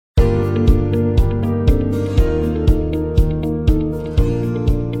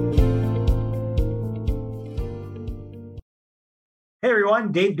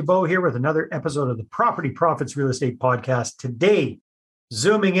everyone. Dave Dubeau here with another episode of the Property Profits Real Estate Podcast. Today,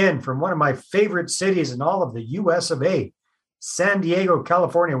 zooming in from one of my favorite cities in all of the US of A, San Diego,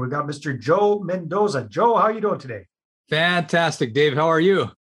 California. We've got Mr. Joe Mendoza. Joe, how are you doing today? Fantastic, Dave. How are you?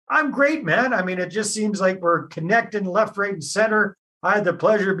 I'm great, man. I mean, it just seems like we're connecting left, right, and center. I had the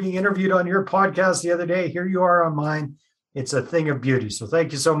pleasure of being interviewed on your podcast the other day. Here you are on mine. It's a thing of beauty. So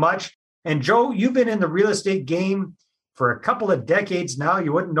thank you so much. And Joe, you've been in the real estate game for a couple of decades now.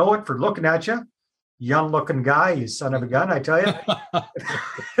 You wouldn't know it for looking at you. Young looking guy, you son of a gun, I tell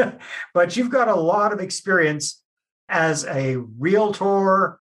you. But you've got a lot of experience as a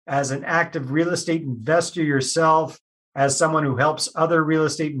realtor, as an active real estate investor yourself, as someone who helps other real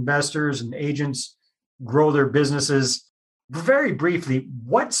estate investors and agents grow their businesses. Very briefly,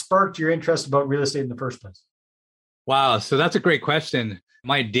 what sparked your interest about real estate in the first place? Wow. So that's a great question.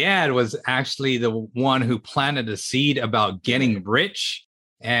 My dad was actually the one who planted the seed about getting rich,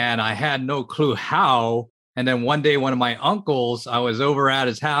 and I had no clue how. And then one day, one of my uncles, I was over at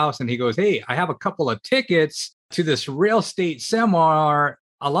his house and he goes, "Hey, I have a couple of tickets to this real estate seminar.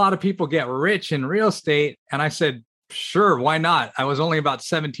 A lot of people get rich in real estate." And I said, "Sure, why not?" I was only about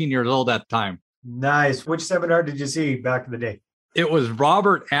 17 years old at the time. Nice. Which seminar did you see back in the day? It was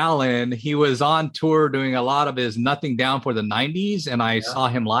Robert Allen. He was on tour doing a lot of his Nothing Down for the 90s, and I saw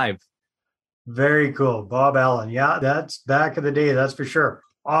him live. Very cool. Bob Allen. Yeah, that's back in the day. That's for sure.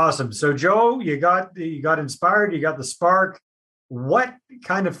 Awesome. So, Joe, you got inspired. You got the spark. What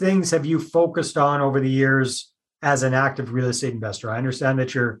kind of things have you focused on over the years as an active real estate investor? I understand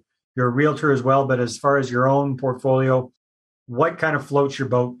that you're a realtor as well, but as far as your own portfolio, what kind of floats your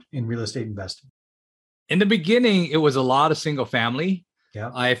boat in real estate investing? In the beginning, it was a lot of single family.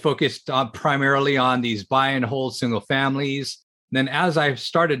 Yeah. I focused primarily on these buy and hold single families. Then as I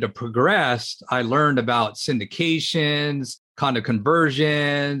started to progress, I learned about syndications, condo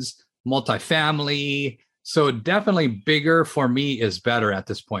conversions, multifamily. So definitely bigger for me is better at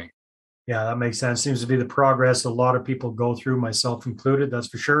this point. Yeah, that makes sense. Seems to be the progress a lot of people go through, myself included, that's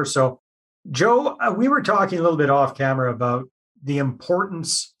for sure. So, Joe, we were talking a little bit off camera about the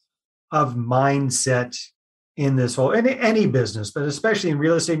importance of mindset in this whole, in any business, but especially in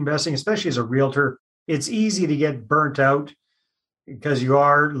real estate investing, especially as a realtor. It's easy to get burnt out because you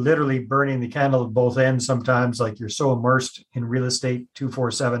are literally burning the candle at both ends sometimes, like you're so immersed in real estate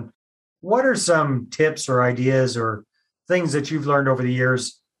 24/7. What are some tips or ideas or things that you've learned over the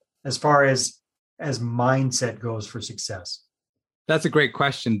years as far as mindset goes for success? That's a great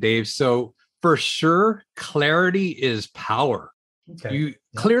question, Dave. So for sure, clarity is power. Okay. You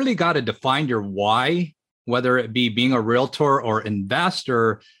clearly got to define your why, whether it be being a realtor or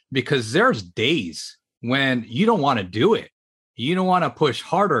investor, because there's days when you don't want to do it. You don't want to push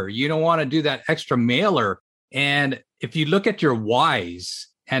harder. You don't want to do that extra mailer. And if you look at your whys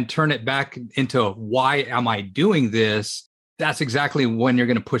and turn it back into why am I doing this, that's exactly when you're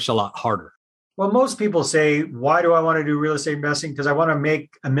going to push a lot harder. Well, most people say, why do I want to do real estate investing? Because I want to make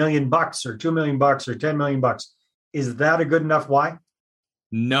 $1 million or $2 million or $10 million. Is that a good enough why?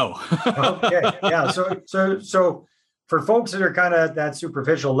 No. Okay. Yeah. So for folks that are kind of at that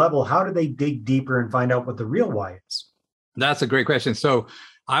superficial level, how do they dig deeper and find out what the real why is? That's a great question. So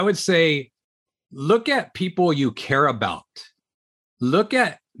I would say, look at people you care about. Look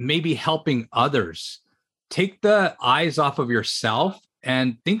at maybe helping others. Take the eyes off of yourself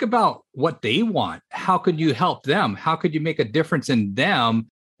and think about what they want. How could you help them? How could you make a difference in them?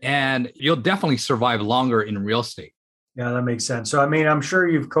 And you'll definitely survive longer in real estate. Yeah, that makes sense. So, I mean, I'm sure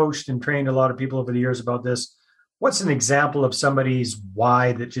you've coached and trained a lot of people over the years about this. What's an example of somebody's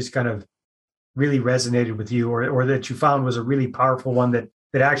why that just kind of really resonated with you or that you found was a really powerful one that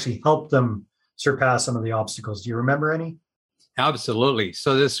actually helped them surpass some of the obstacles? Do you remember any? Absolutely.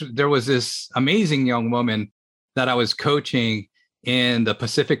 So there was this amazing young woman that I was coaching in the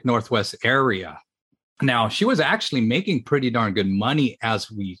Pacific Northwest area. Now, she was actually making pretty darn good money as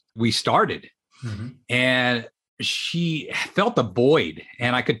we started. Mm-hmm. And she felt a void,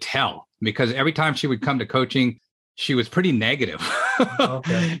 and I could tell because every time she would come to coaching, she was pretty negative.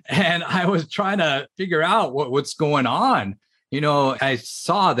 Okay. And I was trying to figure out what's going on. You know, I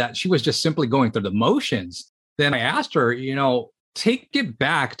saw that she was just simply going through the motions. Then I asked her, take it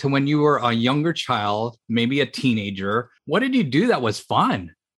back to when you were a younger child, maybe a teenager. What did you do that was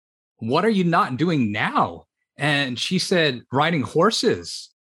fun? What are you not doing now? And she said, riding horses.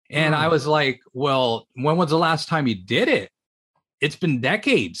 And I was like, well, when was the last time you did it? It's been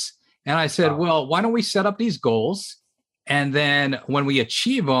decades. And I said, well, why don't we set up these goals? And then when we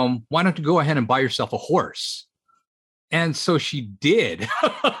achieve them, why don't you go ahead and buy yourself a horse? And so she did.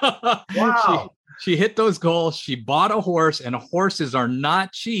 Wow. She hit those goals. She bought a horse, and horses are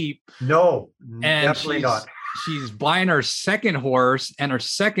not cheap. No, And definitely not. She's buying her second horse, and her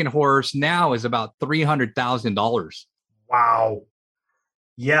second horse now is about $300,000. Wow.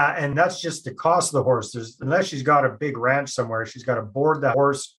 Yeah, and that's just the cost of the horse. Unless she's got a big ranch somewhere, she's got to board that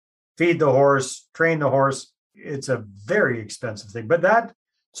horse, feed the horse, train the horse. It's a very expensive thing. But that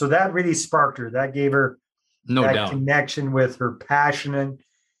really sparked her. That gave her that connection with her passion. And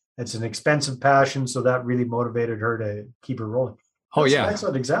it's an expensive passion, so that really motivated her to keep her rolling. That's an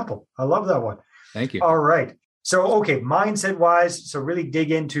excellent example. I love that one. Thank you. All right. So, okay, mindset wise, so really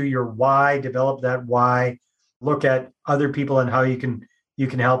dig into your why, develop that why, look at other people and how you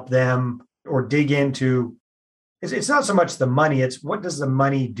can help them, or dig into, it's not so much the money, it's what does the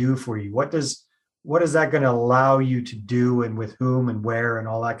money do for you? What is that going to allow you to do, and with whom and where and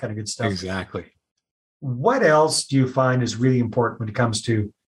all that kind of good stuff. Exactly. What else do you find is really important when it comes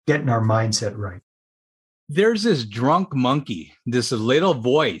to getting our mindset right? There's this drunk monkey, this little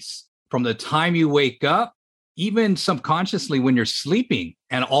voice from the time you wake up, even subconsciously when you're sleeping,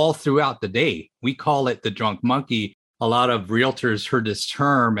 and all throughout the day. We call it the drunk monkey. A lot of realtors heard this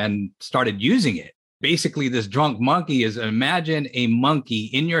term and started using it. Basically, this drunk monkey is, imagine a monkey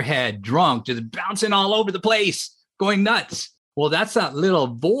in your head, drunk, just bouncing all over the place, going nuts. Well, that's that little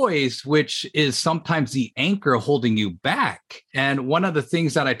voice, which is sometimes the anchor holding you back. And one of the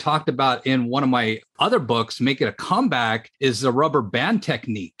things that I talked about in one of my other books, Make It a Comeback, is the rubber band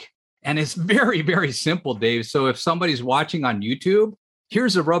technique. And it's very, very simple, Dave. So if somebody's watching on YouTube,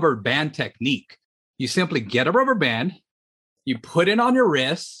 here's a rubber band technique. You simply get a rubber band, you put it on your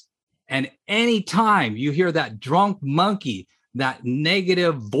wrist, and anytime you hear that drunk monkey, that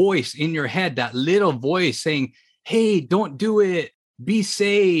negative voice in your head, that little voice saying, hey, don't do it, be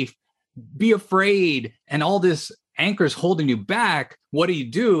safe, be afraid, and all this anchors holding you back, what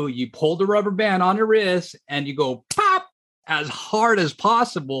do? You pull the rubber band on your wrist and you go pop as hard as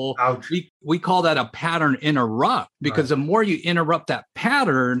possible. Ouch. We call that a pattern interrupt, because the more you interrupt that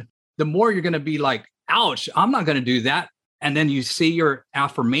pattern, the more you're going to be like, ouch, I'm not going to do that. And then you say your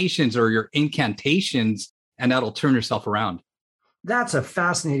affirmations or your incantations, and that'll turn yourself around. That's a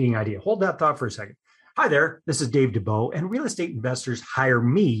fascinating idea. Hold that thought for a second. Hi there, this is Dave Dubeau, and real estate investors hire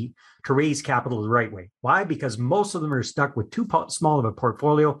me to raise capital the right way. Why? Because most of them are stuck with too small of a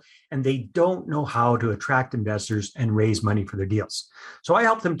portfolio, and they don't know how to attract investors and raise money for their deals. So I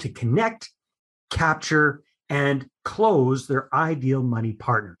help them to connect, capture, and close their ideal money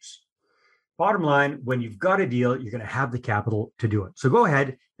partners. Bottom line, when you've got a deal, you're going to have the capital to do it. So go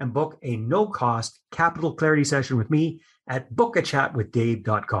ahead and book a no-cost capital clarity session with me at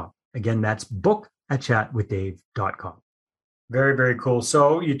bookachatwithdave.com. Again, that's bookachatwithdave.com. Very, very cool.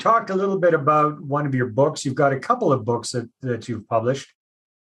 So you talked a little bit about one of your books. You've got a couple of books that you've published.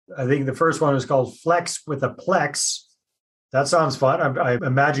 I think the first one is called Flex with a Plex. That sounds fun. I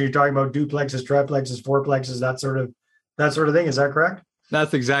imagine you're talking about duplexes, triplexes, fourplexes, that sort of thing. Is that correct?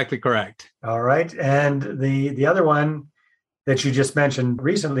 That's exactly correct. All right. And the other one that you just mentioned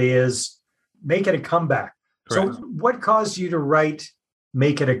recently is Make It a Comeback. Correct. So what caused you to write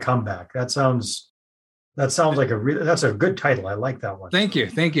Make It a Comeback? That sounds like that's a good title. I like that one. Thank you.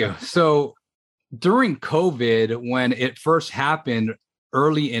 So during COVID, when it first happened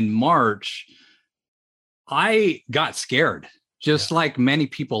early in March, I got scared, just like many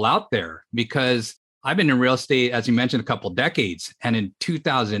people out there, because I've been in real estate, as you mentioned, a couple of decades. And in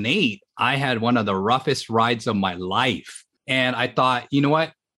 2008, I had one of the roughest rides of my life. And I thought, you know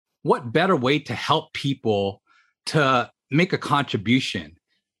what better way to help people to make a contribution?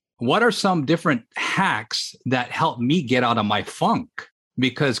 What are some different hacks that help me get out of my funk?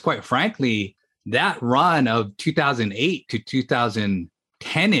 Because quite frankly, that run of 2008 to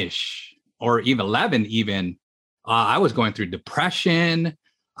 2010-ish, or even 11 even, I was going through depression.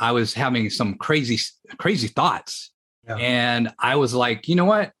 I was having some crazy thoughts. Yeah. And I was like, you know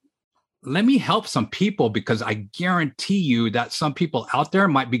what? Let me help some people, because I guarantee you that some people out there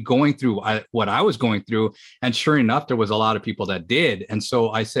might be going through what I was going through. And sure enough, there was a lot of people that did. And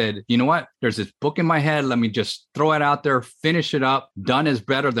so I said, you know what? There's this book in my head. Let me just throw it out there, finish it up. Done is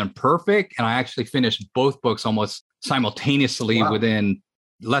better than perfect. And I actually finished both books almost simultaneously within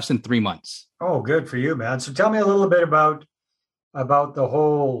less than 3 months. Oh, good for you, man. So tell me a little bit about the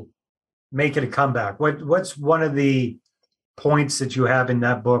whole Make It a Comeback. What's one of the points that you have in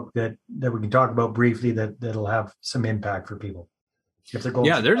that book that we can talk about briefly that'll have some impact for people?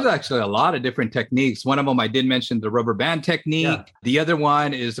 There's actually a lot of different techniques. One of them I did mention, the rubber band technique. Yeah. The other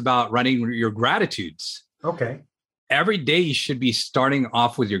one is about writing your gratitudes. Okay. Every day you should be starting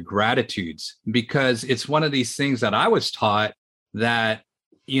off with your gratitudes, because it's one of these things that I was taught that,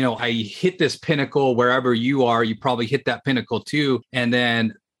 I hit this pinnacle. Wherever you are, you probably hit that pinnacle too. And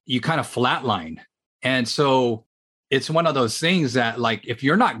then you kind of flatline. And so it's one of those things that, like, if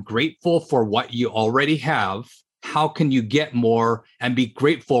you're not grateful for what you already have, how can you get more and be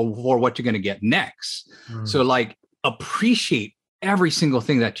grateful for what you're going to get next? So, like, appreciate every single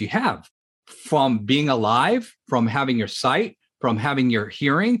thing that you have, from being alive, from having your sight, from having your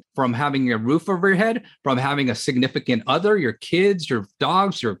hearing, from having your roof over your head, from having a significant other, your kids, your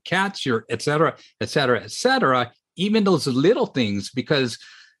dogs, your cats, your et cetera, et cetera, et cetera, even those little things. Because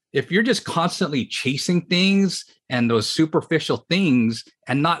if you're just constantly chasing things and those superficial things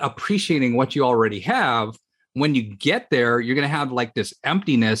and not appreciating what you already have, when you get there, you're going to have like this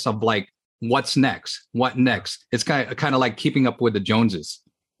emptiness of like, what's next? What next? It's kind of like keeping up with the Joneses.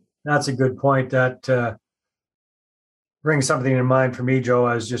 That's a good point. That brings something to mind for me, Joe.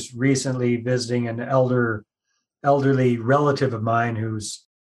 I was just recently visiting an elderly relative of mine who's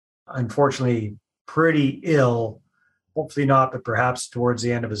unfortunately pretty ill, hopefully not, but perhaps towards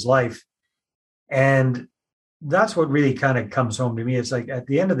the end of his life. And that's what really kind of comes home to me. It's like, at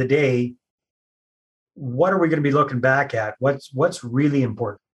the end of the day, what are we going to be looking back at? What's really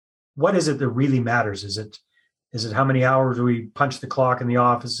important? What is it that really matters? Is it how many hours we punch the clock in the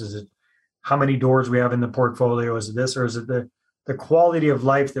office? Is it how many doors we have in the portfolio? Is it this, or is it the quality of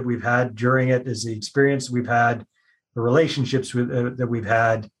life that we've had during it? Is the experience we've had, the relationships that we've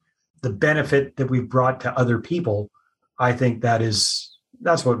had, the benefit that we've brought to other people? I think that's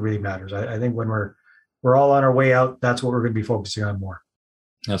what really matters. I think when we're all on our way out, that's what we're going to be focusing on more.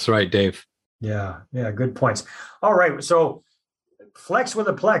 That's right, Dave. Yeah, good points. All right, so Flex with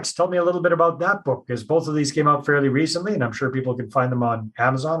a Plex. Tell me a little bit about that book, because both of these came out fairly recently, and I'm sure people can find them on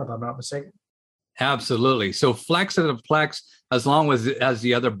Amazon, if I'm not mistaken. Absolutely. So Flex with a Plex, as long as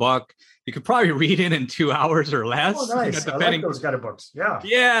the other book, you could probably read it in 2 hours or less. Oh, nice. I like those kind of books. Yeah.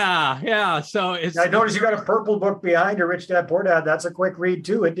 Yeah. So I noticed you got a purple book behind your Rich Dad Poor Dad. That's a quick read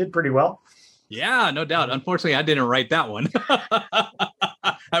too. It did pretty well. Yeah, no doubt. Unfortunately, I didn't write that one.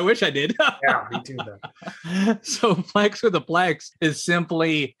 I wish I did. Yeah, me too. Then. So Flex with a Plex is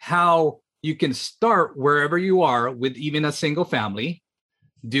simply how you can start wherever you are with even a single family,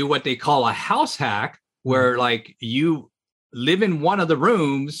 do what they call a house hack, where like you live in one of the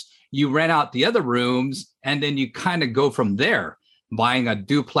rooms, you rent out the other rooms, and then you kind of go from there, buying a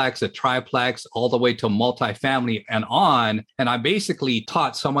duplex, a triplex, all the way to multifamily and on. And I basically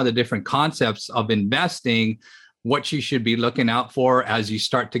taught some of the different concepts of investing, what you should be looking out for as you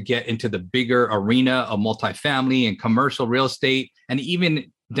start to get into the bigger arena of multifamily and commercial real estate, and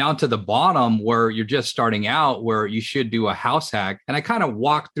even down to the bottom where you're just starting out, where you should do a house hack. And I kind of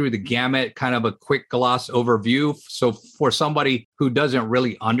walk through the gamut, kind of a quick gloss overview. So for somebody who doesn't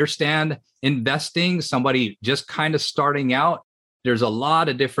really understand investing, somebody just kind of starting out, there's a lot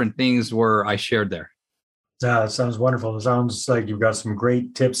of different things where I shared there. Yeah, it sounds wonderful. It sounds like you've got some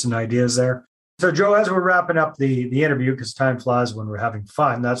great tips and ideas there. So, Joe, as we're wrapping up the interview, because time flies when we're having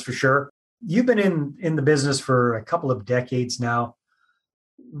fun, that's for sure. You've been in the business for a couple of decades now.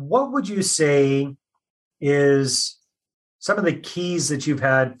 What would you say is some of the keys that you've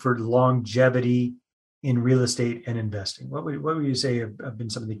had for longevity in real estate and investing? What would you say have been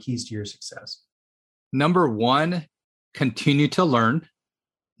some of the keys to your success? Number one, continue to learn.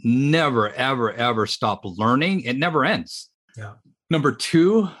 Never, ever, ever stop learning. It never ends. Yeah. Number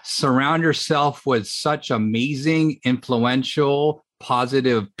two, surround yourself with such amazing, influential,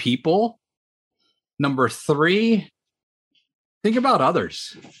 positive people. Number three, think about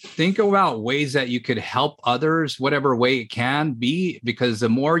others. Think about ways that you could help others, whatever way it can be, because the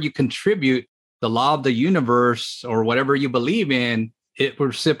more you contribute, the law of the universe or whatever you believe in, it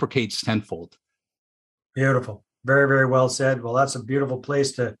reciprocates tenfold. Beautiful. Very, very well said. Well, that's a beautiful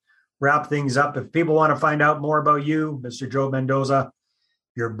place to wrap things up. If people want to find out more about you, Mr. Joe Mendoza,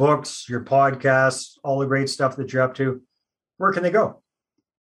 your books, your podcasts, all the great stuff that you're up to, where can they go?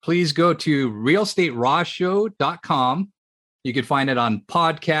 Please go to realestaterawshow.com. You can find it on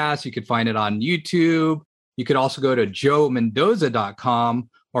podcasts. You could find it on YouTube. You could also go to joemendoza.com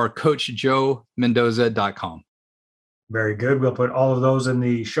or coachjoemendoza.com. Very good. We'll put all of those in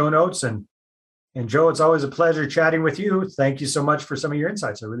the show notes. And Joe, it's always a pleasure chatting with you. Thank you so much for some of your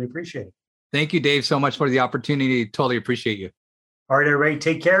insights. I really appreciate it. Thank you, Dave, so much for the opportunity. Totally appreciate you. All right, everybody,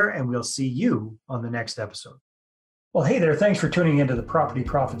 take care, and we'll see you on the next episode. Well, hey there. Thanks for tuning into the Property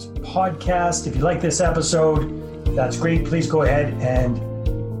Profits Podcast. If you like this episode, that's great. Please go ahead and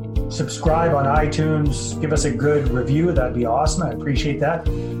subscribe on iTunes. Give us a good review. That'd be awesome. I appreciate that.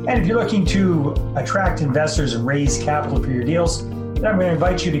 And if you're looking to attract investors and raise capital for your deals, then I'm going to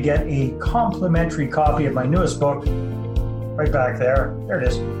invite you to get a complimentary copy of my newest book, right back there. There it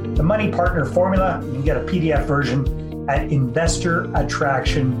is. The Money Partner Formula. You can get a PDF version at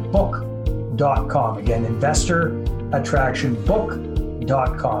investorattractionbook.com. Again,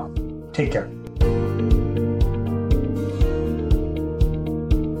 investorattractionbook.com. Take care.